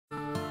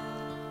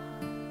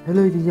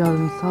Hello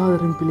ඉතින්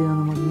සාදරයෙන්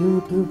පිළිගන්න මගේ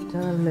YouTube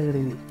channel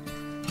එකට.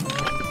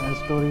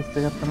 ස්ටෝරීස්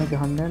එකක් තමයි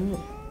ගහන්න යන්නේ.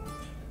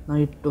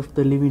 Night of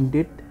the Living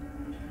Dead.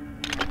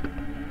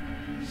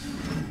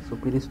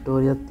 සුපිරි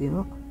ස්ටෝරියක්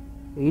තියෙනවා.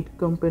 8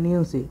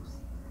 companion saves.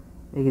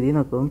 මේකේ තියෙන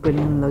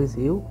companion ලගේ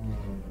save.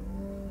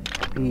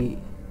 අපි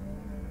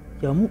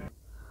යමු.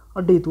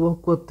 අඩේ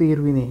තුවක්කුවක්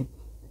තීරුවේ නැහැ.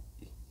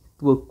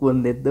 තුවක්කුවක්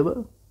නැද්ද බා?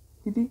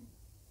 ඉතින්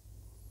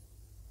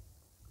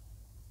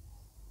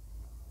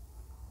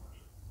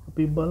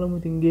අපි බලමු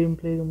ඉතින් ගේම්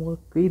ප්ලේ එක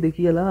මොකක් වෙයිද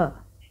කියලා.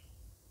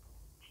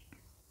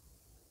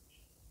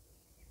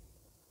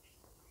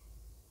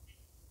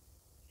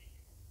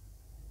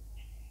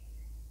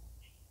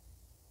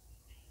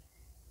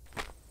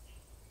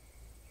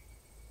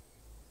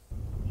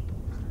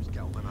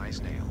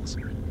 Galvanized nails.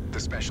 The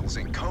special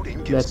zinc coating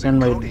gives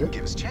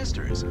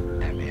Chester's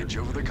an edge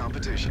over the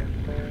competition.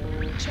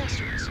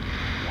 Chester's.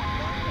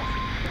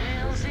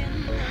 Nails in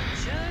the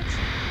church.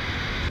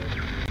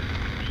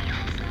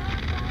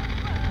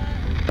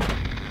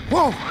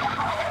 Whoa! Oh,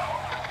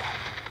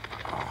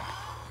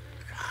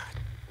 God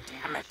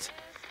damn it.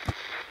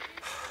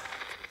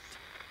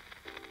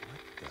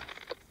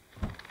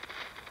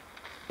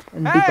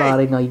 Hey!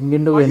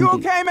 Are you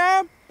okay,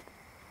 man?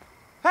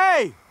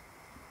 Hey!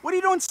 What are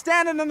you doing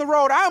standing in the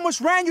road? I almost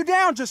ran you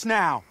down just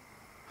now.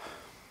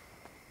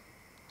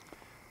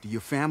 Do your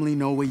family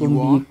know where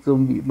you are? Do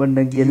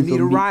you need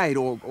a ride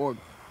or...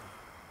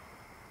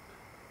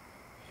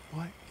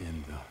 What in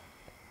the...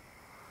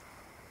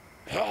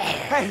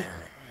 Hey!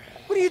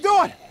 What are you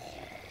doing?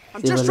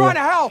 I'm just trying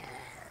to help.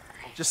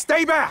 Just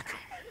stay back.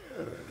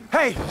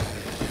 Hey!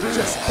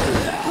 Just...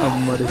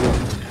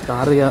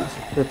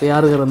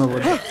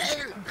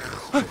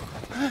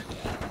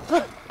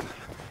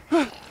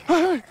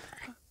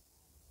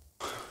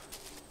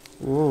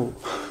 Whoa.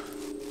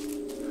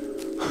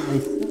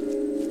 Nice.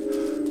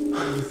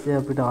 Nice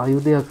අපිට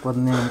ආයුධයක්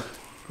වන්නේ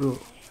bro.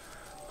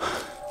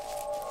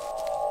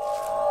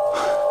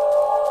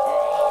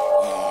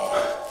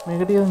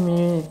 මේක ටික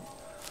මේ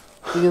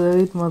ටික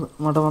දවිත්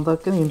මට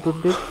මතක් වෙන input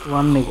එක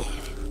 1 එක.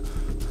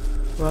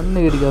 1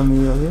 එක ටික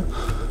මේ වගේ.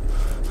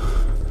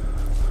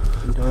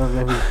 ඊට වඩා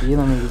graphics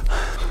තියෙනවා මේක.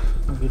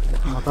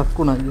 මතක්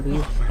වුණා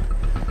ඉතින්.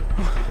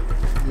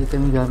 ඒක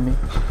නිකන් මේ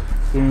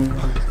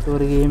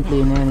ස්ටෝරි ගේම්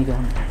ප්ලේ නෑ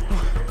නිකන්.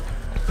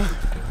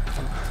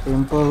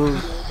 ටෙම්පල්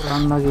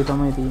රන් වගේ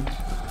තමයි තියෙන්නේ.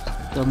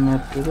 ගම්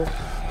මැප් එක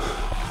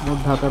මොඩ්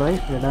 4යි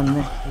වැඩක්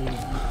නෑ.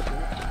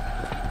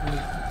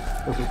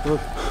 ඒක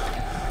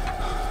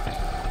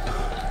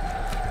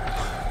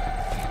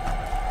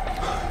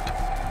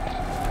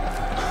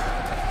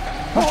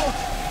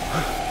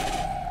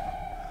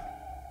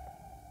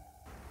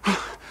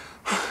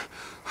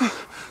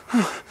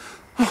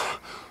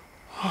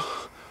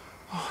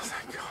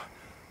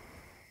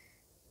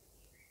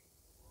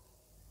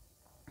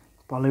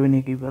පළවෙනි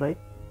එක ඉවරයි.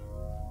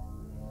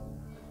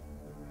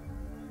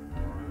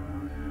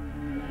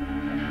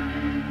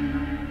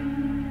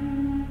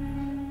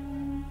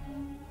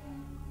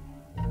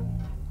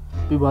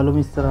 අපි බලමු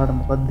ඉස්සරහට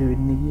මොකද්ද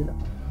වෙන්නේ කියලා.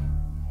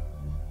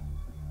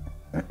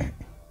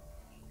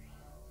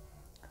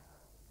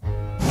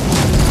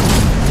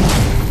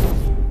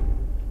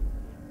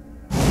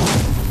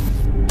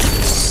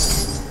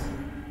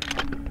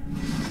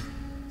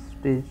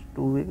 ස්ටේජ්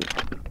 2 එක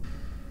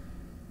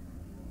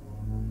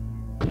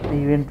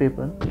event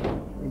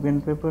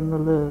paper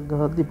වල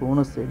ගහද්දි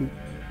බෝනස් වැඩි.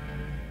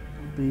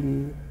 අපි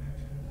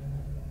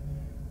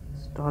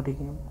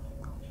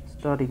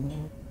starting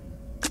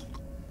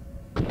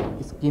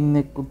skin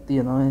එකකුත්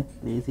තියෙනවා.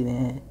 ලේසි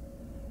නෑ.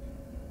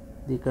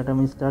 දෙකටම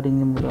starting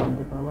එකම දාන්න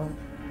දෙපා.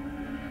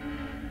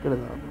 කියලා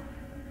දාන්න.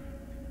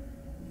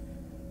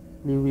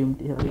 leave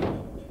empty හරි.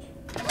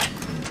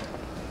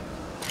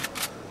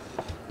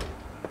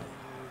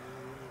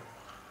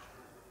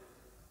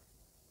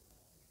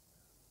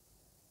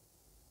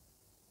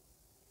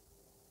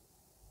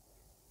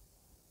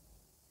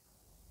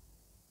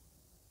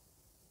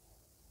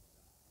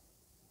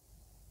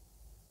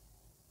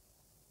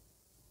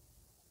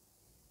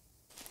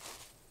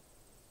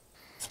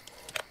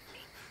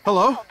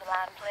 Hello?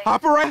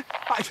 Operator?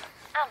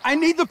 I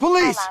need the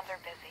police! Our lines are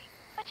busy.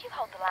 Would you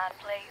hold the line,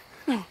 please?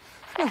 No.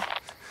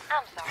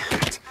 I'm sorry. Our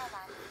lines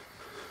are busy.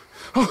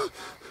 Oh.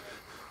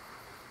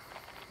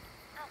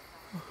 I'm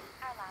sorry.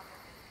 Our lines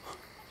are busy.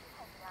 Would you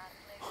hold the line,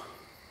 please?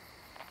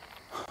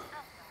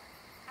 I'm sorry.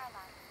 Our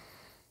lines are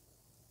busy.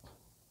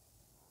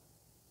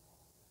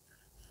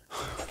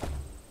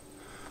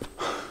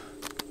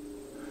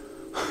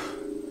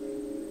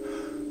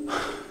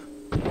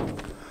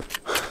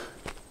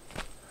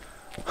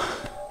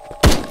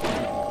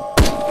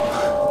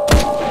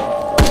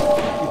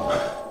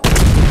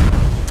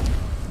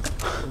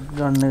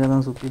 ගන්න එක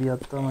නම්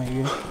සුපිරියක්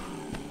තමයි.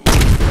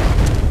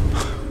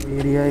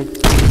 Area එක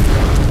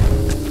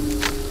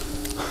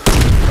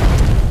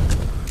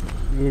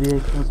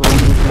zone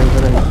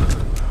කරයි.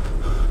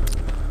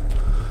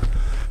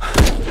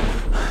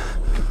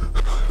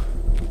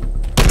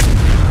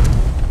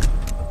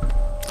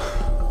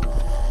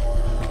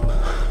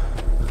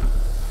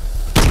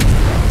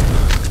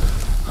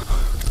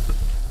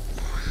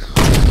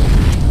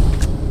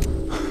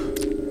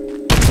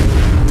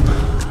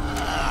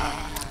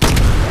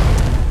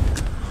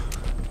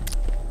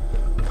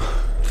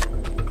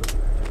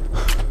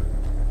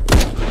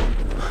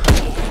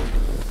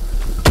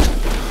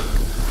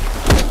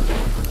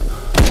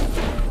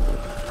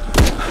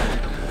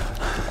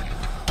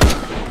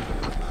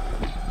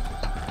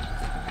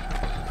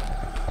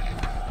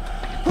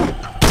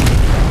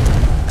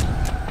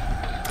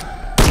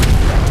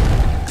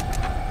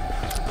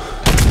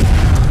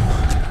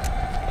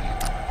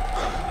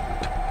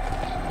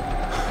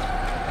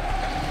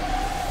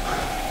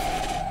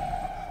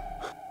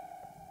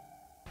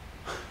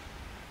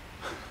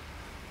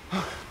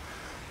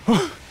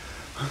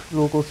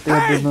 glucose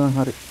ටිකක් දෙන්න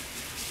හරි.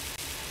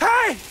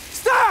 Hey!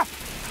 Stop!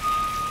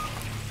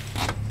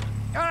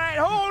 All right,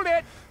 hold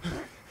it.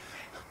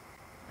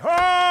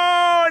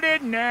 Hold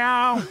it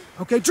now.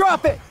 Okay,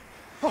 drop it.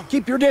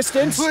 Keep your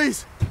distance.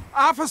 Please,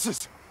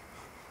 officers,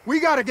 we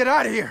gotta get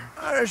out of here.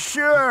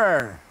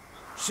 Sure.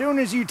 Soon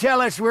as you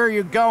tell us where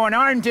you're going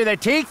armed to the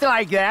teeth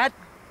like that.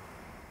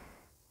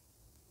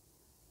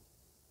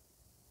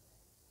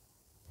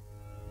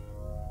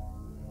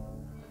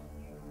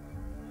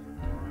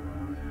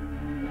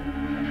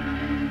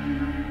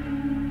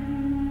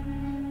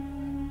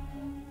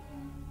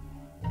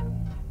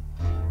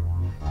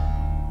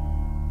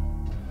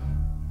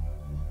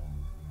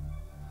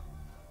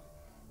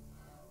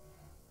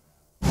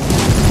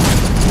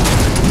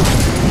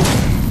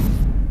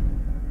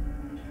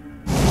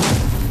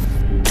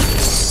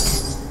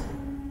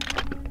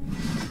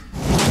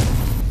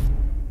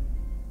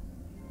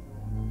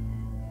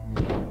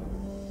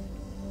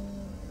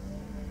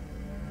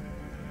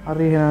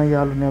 හරි එහෙනම්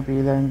යාළුවනේ අපි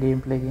ඊළඟ game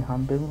play එකකින්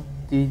හම්බෙමු.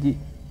 GG